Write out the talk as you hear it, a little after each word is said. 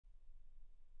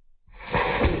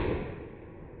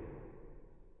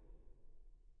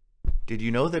Did you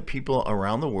know that people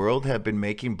around the world have been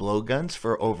making blowguns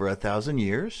for over 1,000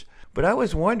 years? But I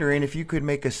was wondering if you could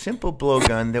make a simple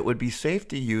blowgun that would be safe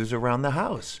to use around the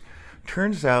house.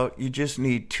 Turns out you just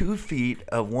need 2 feet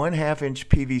of 1/2 inch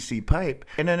PVC pipe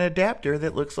and an adapter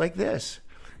that looks like this.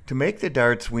 To make the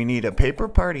darts, we need a paper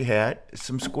party hat,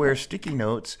 some square sticky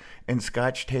notes, and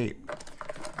scotch tape.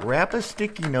 Wrap a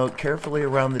sticky note carefully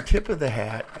around the tip of the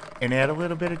hat and add a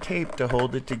little bit of tape to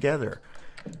hold it together.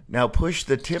 Now push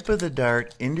the tip of the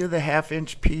dart into the 1/2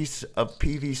 inch piece of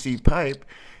PVC pipe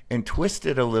and twist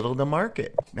it a little to mark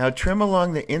it. Now trim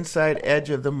along the inside edge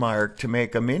of the mark to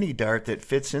make a mini dart that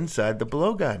fits inside the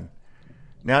blowgun.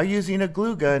 Now using a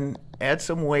glue gun, add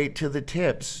some weight to the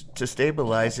tips to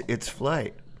stabilize its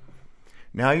flight.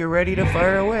 Now you're ready to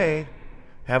fire away.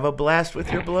 Have a blast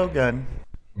with your blowgun.